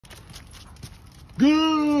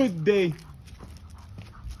Good day,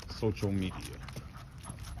 social media.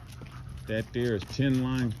 That there is 10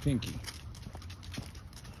 Lines Pinky.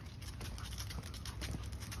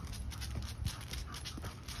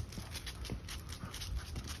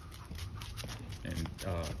 And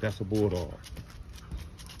that's a bulldog.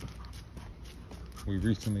 We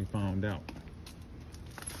recently found out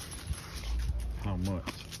how much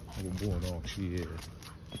of a bulldog she is.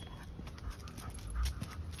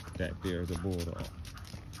 That there's a bulldog.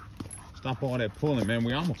 Stop all that pulling, man.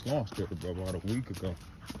 We almost lost her about a week ago.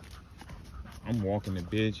 I'm walking the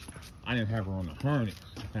bitch. I didn't have her on the harness.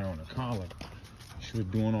 I had her on the collar. She was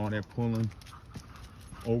doing all that pulling,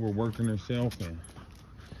 overworking herself, and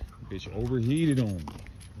the bitch overheated on me.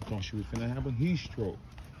 I thought she was gonna have a heat stroke.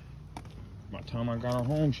 By the time I got her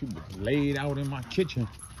home, she was laid out in my kitchen,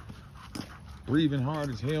 breathing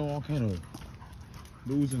hard as hell, all kind of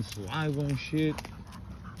losing saliva and shit.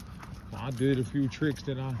 So I did a few tricks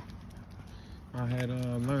that I had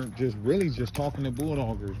learned just talking to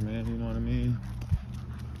bulldoggers, man. You know what I mean?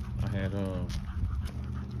 I had I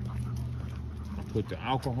put the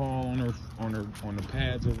alcohol on the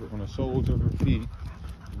pads on the soles of her feet,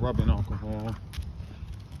 rubbing alcohol.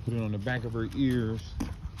 Put it on the back of her ears.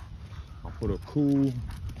 I put a cool,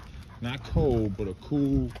 not cold, but a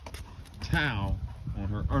cool towel on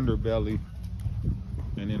her underbelly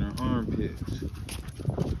and in her armpits.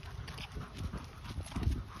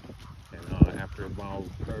 After about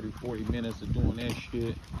 30-40 minutes of doing that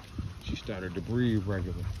shit, she started to breathe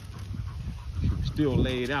regular. She was still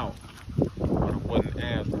laid out, but I wasn't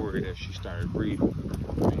as worried as she started breathing.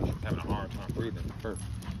 I mean, she was having a hard time breathing at first.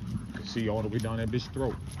 You could see all the way down that bitch's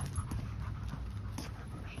throat.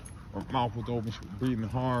 Her mouth was open, she was breathing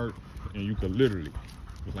hard, and you could literally,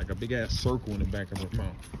 it was like a big ass circle in the back of her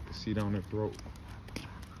mouth. You could see down her throat.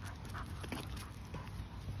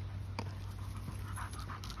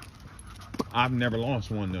 I've never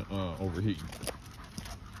lost one to overheating.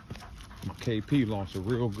 My KP lost a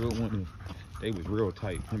real good one, and they was real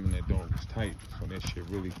tight. Him and that dog was tight, so that shit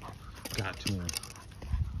really got to him.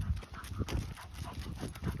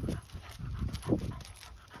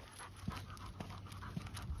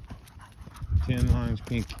 Ten Lines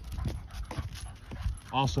Pinky,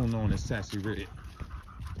 also known as Sassy Red.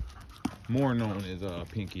 More known as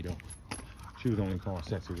Pinky though. She was only called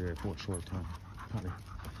Sassy Red for a short time. Probably.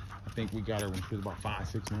 I think we got her when she was about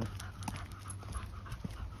 5-6 months.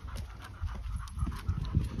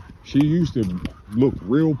 She used to look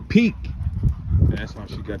real pink, and that's how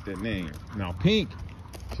she got that name. Now Pink,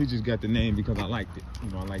 she just got the name because I liked it.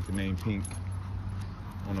 You know, I like the name Pink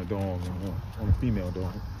on a dog, on a female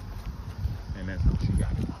dog, and that's how she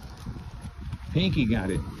got it. Pinky got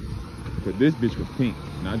it because this bitch was pink,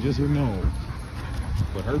 not just her nose,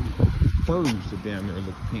 but her fur used to damn near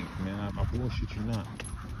look pink, man. I bullshit you not.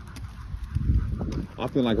 I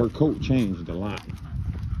feel like her coat changed a lot.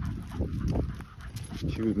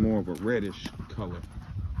 She was more of a reddish color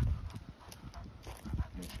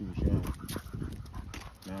when she was young.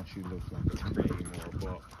 Now she looks like a cream or a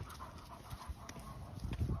buck.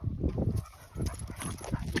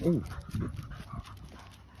 Ooh.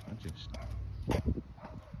 I just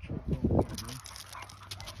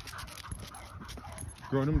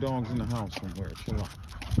girl, them dogs in the house somewhere. Chill out.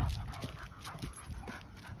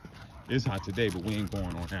 It's hot today, but we ain't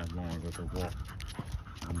going on as long as a walk.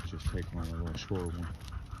 I'm just taking on a little short one.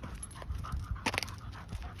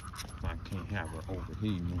 I can't have her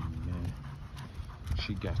overheating on me, man.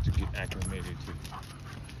 She got to get acclimated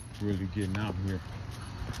to really getting out here.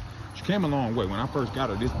 She came a long way. When I first got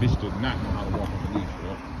her, this bitch did not know how to walk on the leash,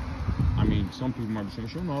 bro. I mean, some people might be saying,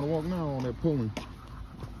 she don't know how to walk now, all that pulling.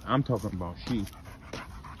 I'm talking about she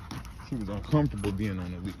was uncomfortable being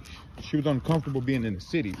on the leash. She was uncomfortable being in the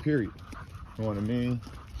city, period. You know what I mean?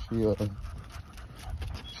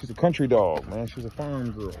 She's a country dog, man. She's a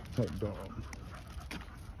farm girl type dog.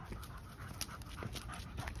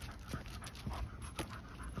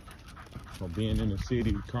 So being in the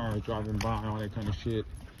city, cars driving by, all that kind of shit,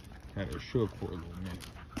 had her shook for a little minute.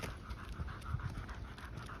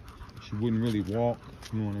 She wouldn't really walk,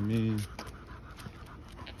 you know what I mean?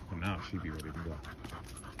 But now she'd be ready to go.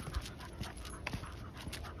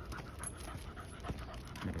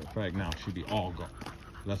 Matter of fact, now she be all go.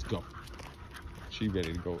 Let's go. She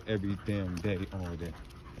ready to go every damn day, all day.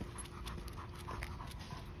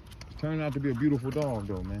 It's turned out to be a beautiful dog,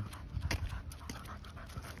 though, man.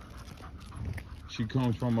 She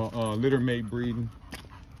comes from a litter mate breeding.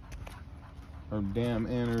 Her dam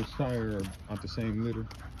and her sire are out the same litter.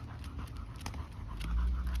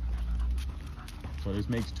 So this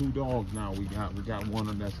makes 2 dogs now. We got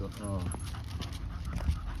one that's a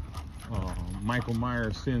Michael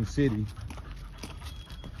Myers Sin City.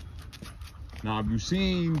 Now, have you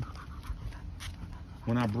seen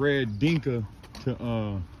when I bred Dinka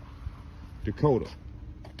to Dakota?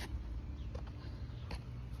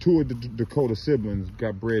 Two of the Dakota siblings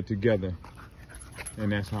got bred together,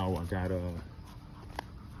 and that's how I got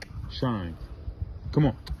Shine. Come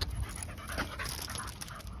on.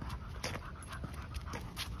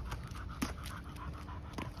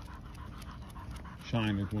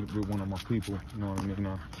 Shine is one of my people, you know what I mean?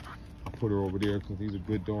 I put her over there because he's a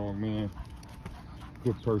good dog, man.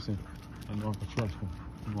 Good person. I know I can trust him.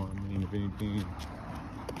 You know what I mean? If anything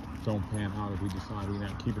don't pan out, if we decide we're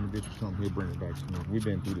not keeping the bitch or something, he'll bring it back to me. We've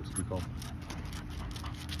been through this before.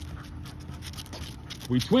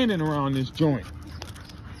 We twinning around this joint.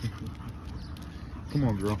 Come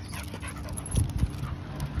on, girl.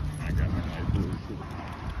 I got my nice blue too.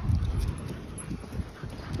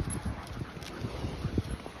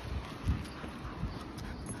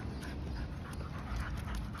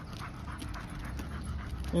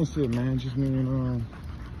 That's it, man. Just me and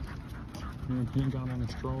Pink out on the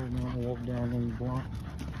stroll, man. I walk down on the block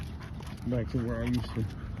back to where I used to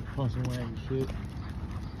hustle and shit.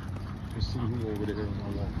 Just see who over there when I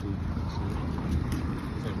walk through.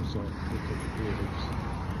 Say what's up.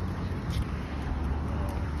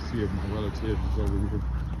 See if my relative is over here.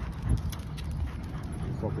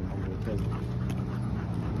 Fucking my little cousin.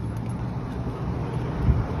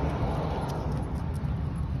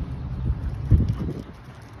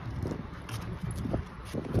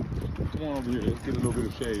 Come on over here, let's get a little bit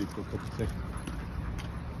of shade for a couple seconds.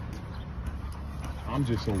 I'm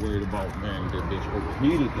just so worried about, man, that bitch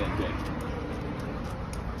overheated that day.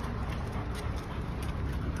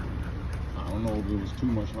 I don't know if it was too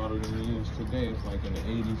much hotter than it is today. It's like in the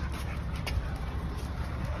 80s.